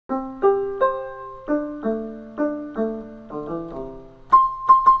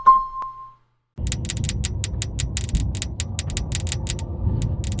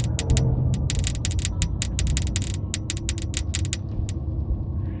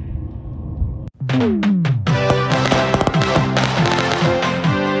Well,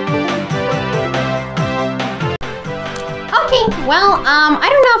 I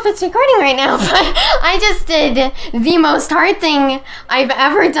don't know if it's recording right now, but I just did the most hard thing I've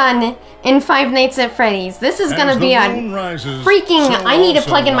ever done in Five Nights at Freddy's. This is gonna be a freaking... I need to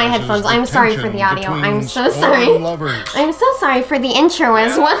plug in my headphones. I'm sorry for the audio. I'm so sorry. I'm so sorry for the intro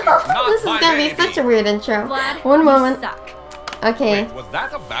as well. This is gonna be such a weird intro. One moment. Okay. Wait, was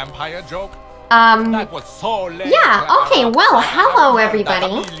that a vampire joke? That was so lame. Yeah, okay, well, hello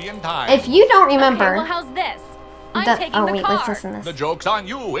everybody. If you don't remember... Okay, well, how's this? I'm taking the car. Let's listen to this. The joke's on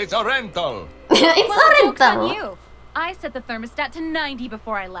you. It's a rental. It's a rental. Joke's on you. I set the thermostat to 90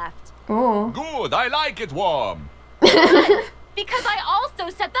 before I left. Ooh. Good. I like it warm. Because I also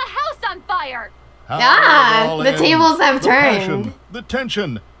set the house on fire. The tables have turned. Passion, the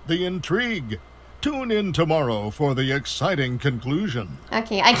tension, the intrigue. Tune in tomorrow for the exciting conclusion.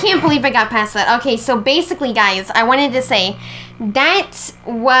 Okay, I can't believe I got past that. Okay, so basically, guys, I wanted to say that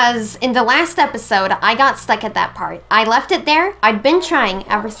was in the last episode. I got stuck at that part. I left it there. I'd been trying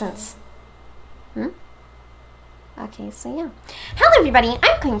ever since. Okay, so yeah. Hello, everybody.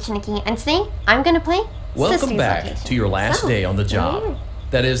 I'm playing Shnookie, and today I'm gonna play Welcome back Location. to your last day on the job.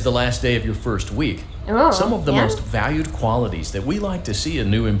 That is the last day of your first week. Some of the most valued qualities that we like to see in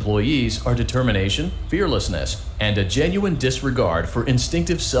new employees are determination, fearlessness, and a genuine disregard for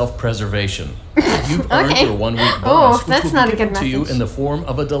instinctive self-preservation. You've earned your one-week bonus, which will be given to you in the form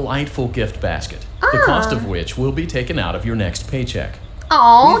of a delightful gift basket, the cost of which will be taken out of your next paycheck.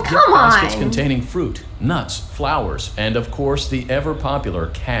 Oh, come on! Baskets containing fruit, nuts, flowers, and of course the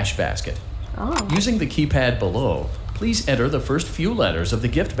ever-popular cash basket. Using the keypad below, please enter the first few letters of the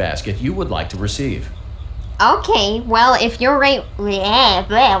gift basket you would like to receive. Okay, well, if you're right... Alright,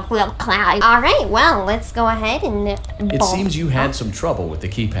 well, let's go ahead and... It seems you had some trouble with the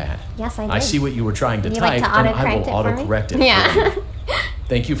keypad. Yes, I did. I see what you were trying to type, and I will auto-correct it for you.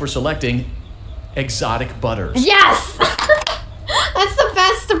 Thank you for selecting Exotic Butters. Yes! That's the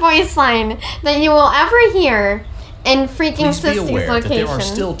best voice line that you will ever hear in freaking Sisty's location. Please be aware that there are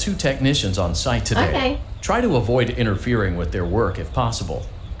still 2 technicians on site today. Okay. Try to avoid interfering with their work if possible.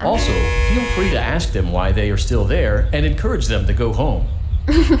 Also, feel free to ask them why they are still there and encourage them to go home.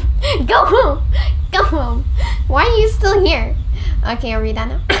 Go home! Go home! Why are you still here? Okay, are we done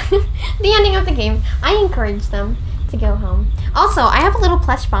now? The ending of the game. I encourage them to go home. Also, I have a little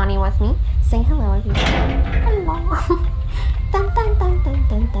plush Bonnie with me. Say hello, everybody. Hello. Dun, dun, dun, dun,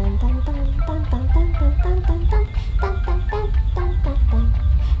 dun, dun, dun, dun, dun, dun, dun, dun, dun, dun, dun, dun, dun, dun, dun.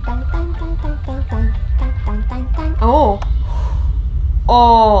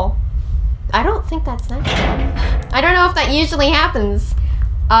 Oh, I don't think that's natural. I don't know if that usually happens.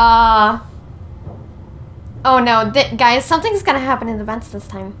 Oh no, guys, something's gonna happen in the vents this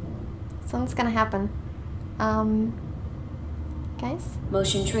time. Something's gonna happen. Guys?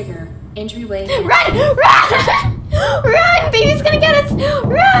 Motion trigger. Entryway. Run! Run! Run! Baby's gonna get us!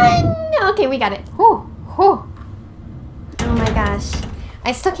 Run! Okay, we got it. Whew. Whew. Oh my gosh.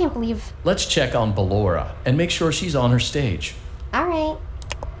 I still can't believe... Let's check on Ballora and make sure she's on her stage. Alright.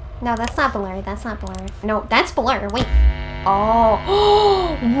 No, that's not Ballora. That's not Ballora. No, that's Ballora. Wait. Oh.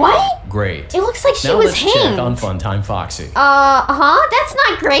 What? Great. It looks like she was hanged. Now let's check on Funtime Foxy. That's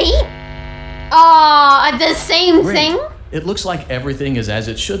not great. The same thing? It looks like everything is as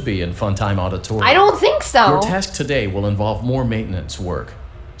it should be in Funtime Auditorium. I don't think so. Your task today will involve more maintenance work.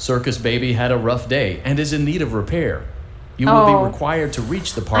 Circus Baby had a rough day and is in need of repair. You will be required to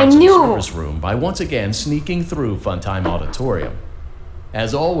reach the parts of the service room by once again sneaking through Funtime Auditorium.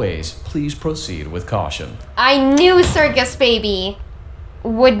 As always, please proceed with caution. I knew Circus Baby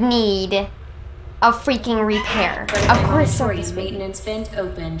would need a freaking repair. Of course, Circus maintenance vent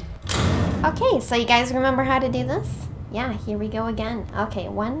opened. Okay, so you guys remember how to do this? Yeah, here we go again. Okay,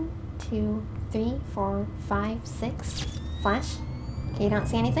 1, 2, 3, 4, 5, 6. Flash. Okay, you don't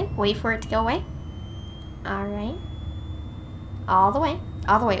see anything? Wait for it to go away. Alright. All the way.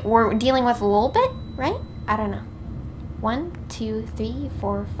 All the way. We're dealing with a little bit, right? I don't know. 1, 2, 3,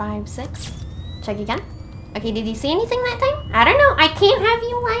 4, 5, 6. Check again. Okay, did you see anything that time? I don't know. I can't have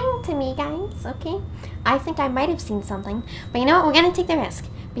you lying to me, guys. Okay? I think I might have seen something. But you know what? We're going to take the risk.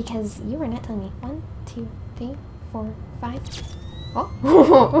 Because you were not telling me. 1, 2, 3, 4, 5.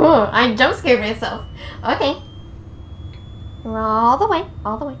 Oh. I jump scared myself. Okay. We're all the way.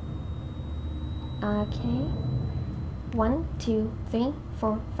 All the way. Okay. 1, 2, 3,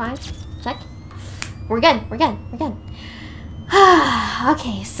 4, 5. Check. We're good. We're good. We're good.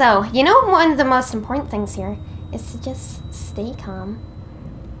 Okay, so, you know one of the most important things here is to just stay calm.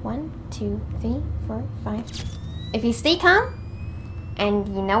 1, 2, 3, 4, 5. If you stay calm, and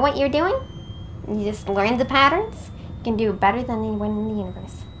you know what you're doing, You just learn the patterns. You can do better than anyone in the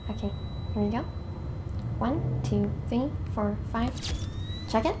universe. Okay, here we go. 1, 2, 3, 4, 5.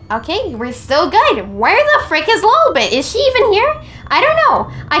 Check it. Okay, we're still good. Where the frick is Lolbit? Is she even here? I don't know.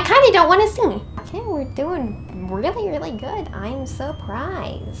 I kind of don't want to see. Okay, we're doing really, really good. I'm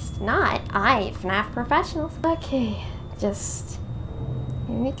surprised. Not I, FNAF professionals. Okay, just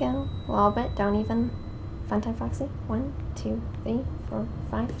here we go. Lolbit, don't even. Funtime Foxy. 1, 2, 3, 4,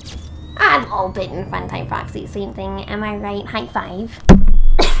 5. I'm Lolbit and Funtime Foxy. Same thing. Am I right? High five.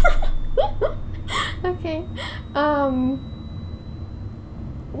 Okay. 1,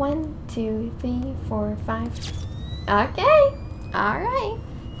 2, 3, 4, 5. Okay. Alright.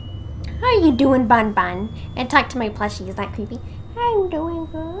 How are you doing, Bun Bun? And talk to my plushie. Is that creepy? I'm doing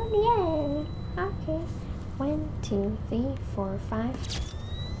good. Yeah. Okay. 1, 2, 3, 4, 5.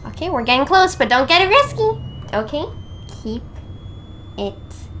 Okay, we're getting close, but don't get it risky. Okay. Keep it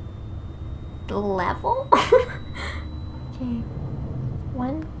level. Okay.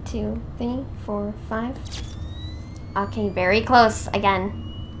 1, 2, 3, 4, 5. Okay, very close again.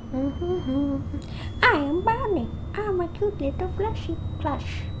 I am Barney. I'm a cute little fleshy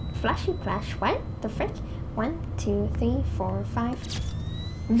plush. Fleshy plush? What? The frick? 1, 2, 3, 4, 5.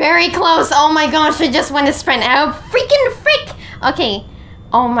 Very close. Oh my gosh, I just want to sprint out. Freaking frick. Okay.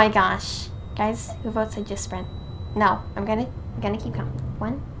 Oh my gosh. Guys, who votes I just sprint? No, I'm gonna keep counting.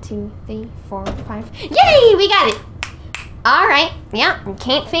 1, 2, 3, 4, 5. Yay! We got it! Alright. Yeah,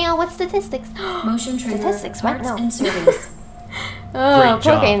 can't fail with statistics. Motion trigger. Statistics, what? Parts No. and service. Oh, Great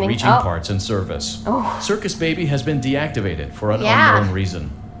job programming. reaching Oh. parts and service. Oh. Circus Baby has been deactivated for an Yeah. unknown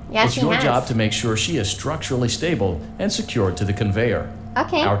reason. Yeah, It's she your has. job to make sure she is structurally stable and secured to the conveyor.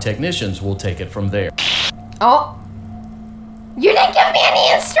 Okay. Our technicians will take it from there. Oh. You didn't give me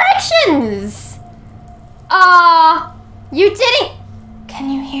any instructions! You didn't. Can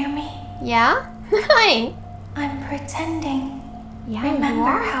you hear me? Yeah? Hi. I'm pretending. Yeah, you Remember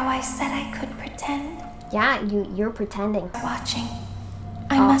are. how I said I could pretend? Yeah, you're pretending. Watching.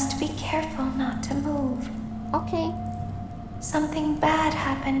 I Oh. must be careful not to move. Okay. Something bad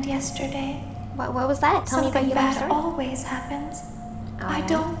happened yesterday. What was that? Tell me about Something your bad story. always happens. I Alright.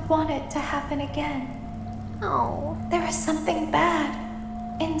 don't want it to happen again. Oh. There is something bad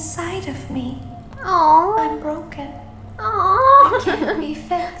inside of me. Oh. I'm broken. Oh. It can't be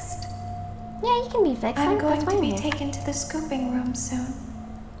fixed. Yeah, you can be fixed. I'm going That's to why be I'm here. taken to the scooping room soon.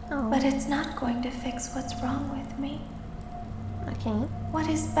 Oh. But it's not going to fix what's wrong with me. Okay. What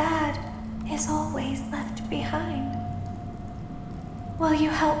is bad is always left behind. Will you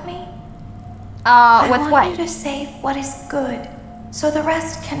help me? With I want what? you to save what is good, so the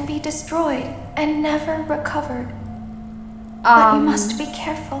rest can be destroyed and never recovered. But you must be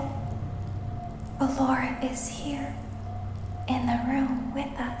careful. Ballora is here, in the room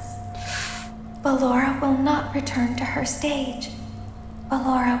with us. Ballora will not return to her stage.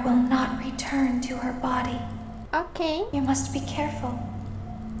 Ballora will not return to her body. Okay. You must be careful.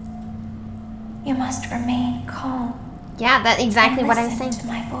 You must remain calm. Yeah, that's exactly and what I was listen saying. to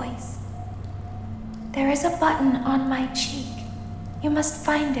my voice. There is a button on my cheek. You must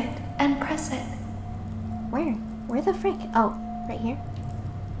find it and press it. Where? Where the frick? Oh, right here.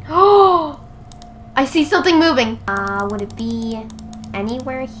 Oh! I see something moving. Would it be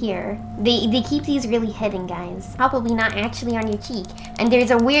anywhere here? They keep these really hidden, guys. Probably not actually on your cheek. And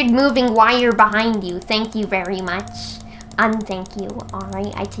there's a weird moving wire behind you. Thank you very much. Unthank you.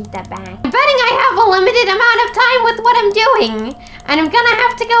 Alright, I take that back. I'm betting I have a limited amount of time with what I'm doing. And I'm gonna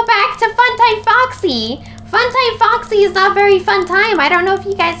have to go back to Funtime Foxy. Funtime Foxy is not very fun time. I don't know if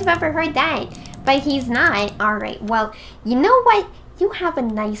you guys have ever heard that. But he's not. Alright, well, you know what? You have a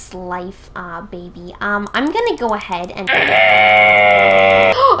nice life, baby. I'm gonna go ahead and... Oh,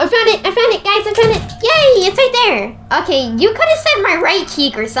 I found it, guys, I found it. Yay, it's right there. Okay, you could have said my right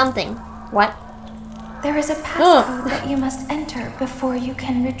cheek or something. What? There is a passcode that you must enter before you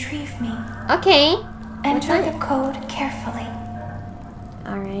can retrieve me. Okay. Enter the code carefully.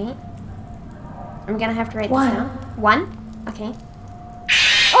 Alright. I'm gonna have to write this 1. down. 1? Okay.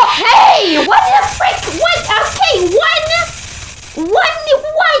 Oh, hey! What the frick? What? Okay, 1?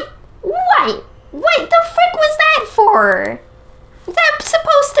 What the frick was that for? That's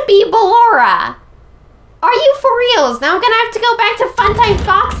supposed to be Ballora. Are you for reals? Now I'm gonna have to go back to Funtime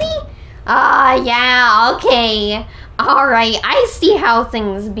Foxy? Yeah, okay. Alright, I see how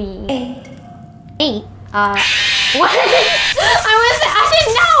things be. 8. What? I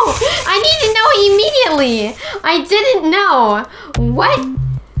didn't know! I need to know immediately! I didn't know! What?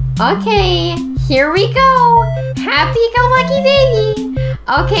 Okay, here we go! Happy-go-lucky baby!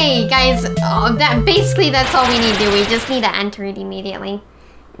 Okay, guys, that's all we need to do. We just need to enter it immediately.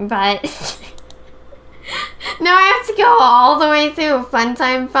 But... Now I have to go all the way through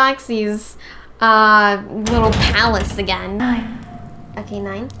Funtime Foxy's little palace again. 9. Okay,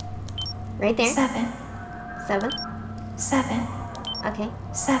 9. Right there. 7. 7. 7. Okay.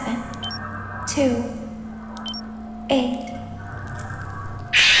 7. 2. 8.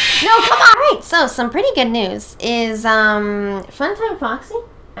 No, come on! Alright, so some pretty good news is, Funtime Foxy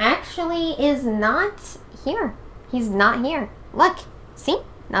actually is not here. He's not here. Look, see?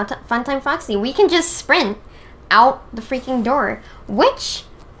 Not Funtime Foxy. We can just sprint out the freaking door, which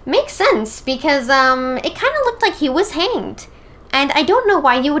makes sense because, it kind of looked like he was hanged. And I don't know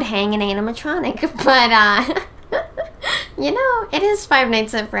why you would hang an animatronic, but, you know, it is Five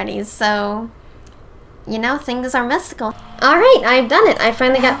Nights at Freddy's, so... You know, things are mystical. Alright, I've done it. I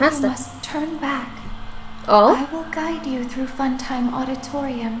finally got past it. You must turn back. Oh? I will guide you through Funtime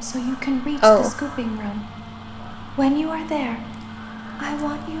Auditorium so you can reach the scooping room. When you are there, I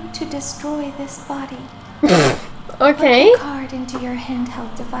want you to destroy this body. Okay. Put the card into your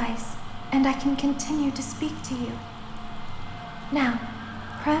handheld device, and I can continue to speak to you. Now,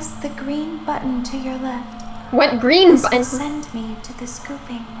 press the green button to your left. What green button? This will send me to the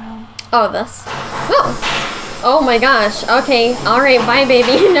scooping room. Oh, this. Oh. Oh my gosh. Okay. Alright, bye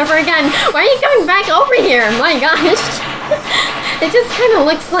baby. Never again. Why are you coming back over here? My gosh. It just kind of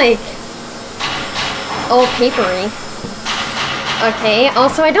looks like all papery. Okay.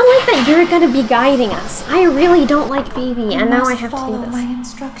 Also, I don't like that you're going to be guiding us. I really don't like baby, and now I have to do follow this. my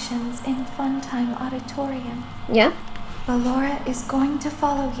instructions in Funtime Auditorium. Yeah? Ballora is going to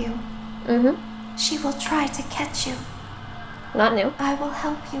follow you. Mm-hmm. She will try to catch you. Not new. I will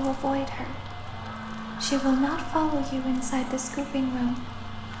help you avoid her. She will not follow you inside the scooping room.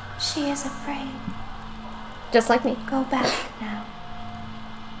 She is afraid. Just like me. Go back now.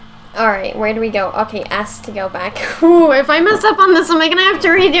 Alright, where do we go? Okay, S to go back. Ooh, if I mess up on this, am I gonna have to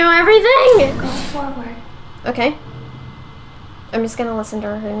redo everything? Go forward. Okay. I'm just gonna listen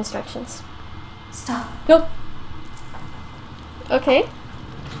to her instructions. Stop. Nope. Okay.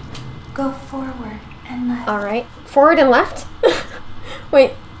 Go forward and left. Alright. Forward and left?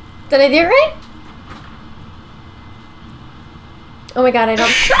 Wait, did I do it right? Oh my god, I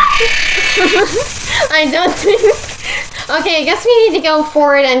don't... I don't think... Okay, I guess we need to go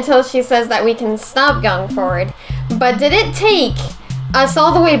forward until she says that we can stop going forward. But did it take us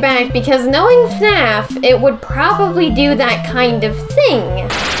all the way back? Because knowing FNAF, it would probably do that kind of thing.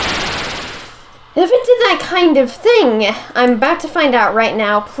 If it did that kind of thing, I'm about to find out right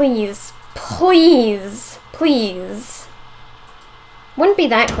now. Please, please, please. Wouldn't be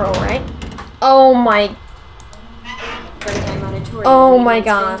that cruel, right? Oh my... Oh my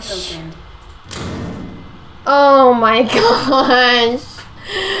gosh. Oh my gosh.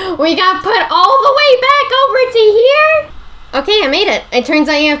 We got put all the way back over to here? Okay, I made it. It turns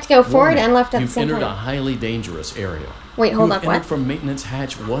out you have to go forward and left at the same time. You've entered a highly dangerous area. Wait, hold up, You've entered what? from Maintenance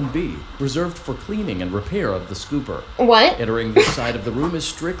Hatch 1B, reserved for cleaning and repair of the scooper. What? Entering this side of the room is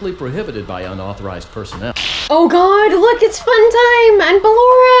strictly prohibited by unauthorized personnel. Oh god, look, it's Funtime and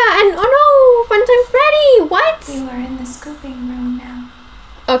Ballora and oh no, Funtime Freddy. What? You are in the scooping room now.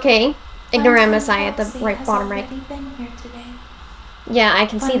 Okay, ignoramus Funtime eye at the Foxy right has bottom right. already been here today. Yeah, I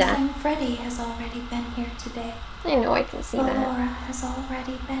can see that. Funtime Freddy has already been here today. I know I can see that. Ballora has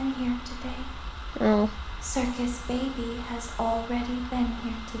already been here today. Oh. Circus Baby has already been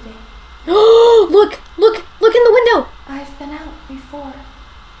here today. Look in the window. I've been out before,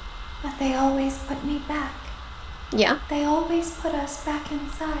 but they always put me back. Yeah. They always put us back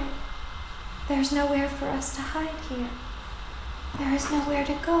inside. There's nowhere for us to hide here. There is nowhere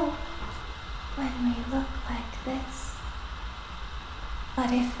to go when we look like this.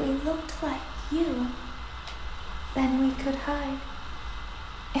 But if we looked like you, then we could hide.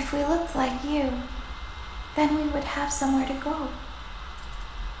 If we looked like you, then we would have somewhere to go.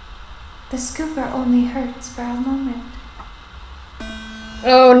 The scooper only hurts for a moment.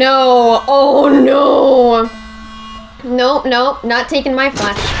 Oh no! Oh no! Nope, nope, not taking my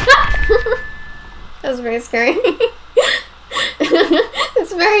flash. That was very scary.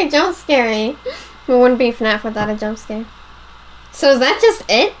 It's very jump scary. We wouldn't be FNAF without a jump scare. So is that just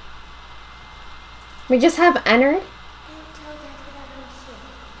it? We just have entered?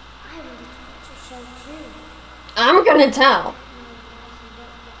 I'm gonna tell.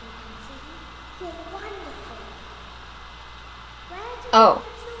 Oh.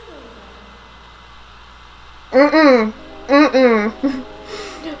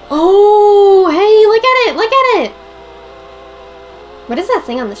 Oh, hey, look at it, look at it. What is that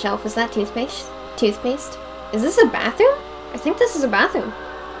thing on the shelf? Is that toothpaste? Toothpaste? Is this a bathroom? I think this is a bathroom.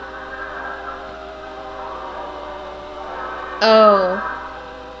 Oh.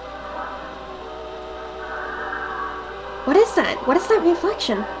 What is that? What is that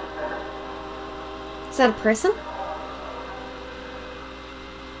reflection? Is that a person?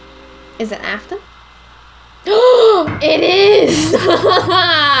 Is it after? It is!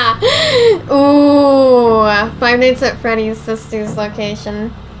 Ooh, Five Nights at Freddy's sister's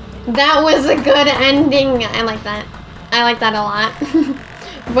location. That was a good ending. I like that. I like that a lot.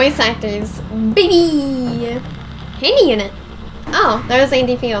 Voice actors. Baby! Handy unit. Oh, that was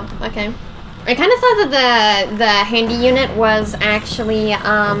Andy Field. Okay. I kind of thought that the handy unit was actually,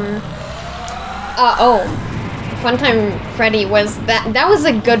 Funtime Freddy was, that was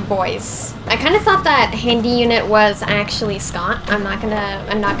a good voice. I kind of thought that handy unit was actually Scott. I'm not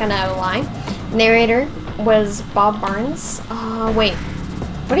gonna lie. Narrator was Bob Barnes. Wait.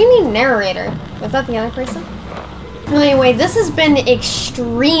 What do you mean narrator? Was that the other person? Anyway, this has been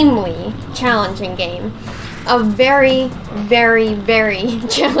extremely challenging game. A very, very, very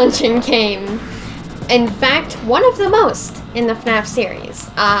challenging game. In fact, one of the most in the FNAF series.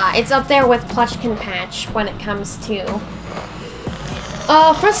 It's up there with Plushkin Patch when it comes to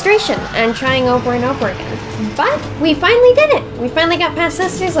frustration and trying over and over again. But we finally did it. We finally got past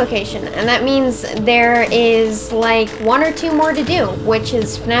Sister's location, and that means there is like 1 or 2 more to do, which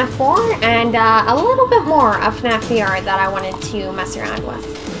is FNAF 4 and a little bit more of FNAF VR that I wanted to mess around with.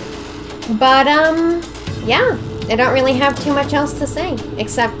 But yeah, I don't really have too much else to say,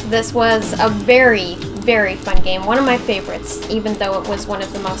 except this was a very, very fun game. One of my favorites, even though it was one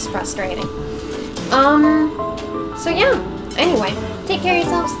of the most frustrating. So yeah, anyway, take care of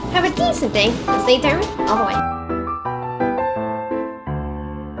yourselves, have a decent day, and stay turned all the way.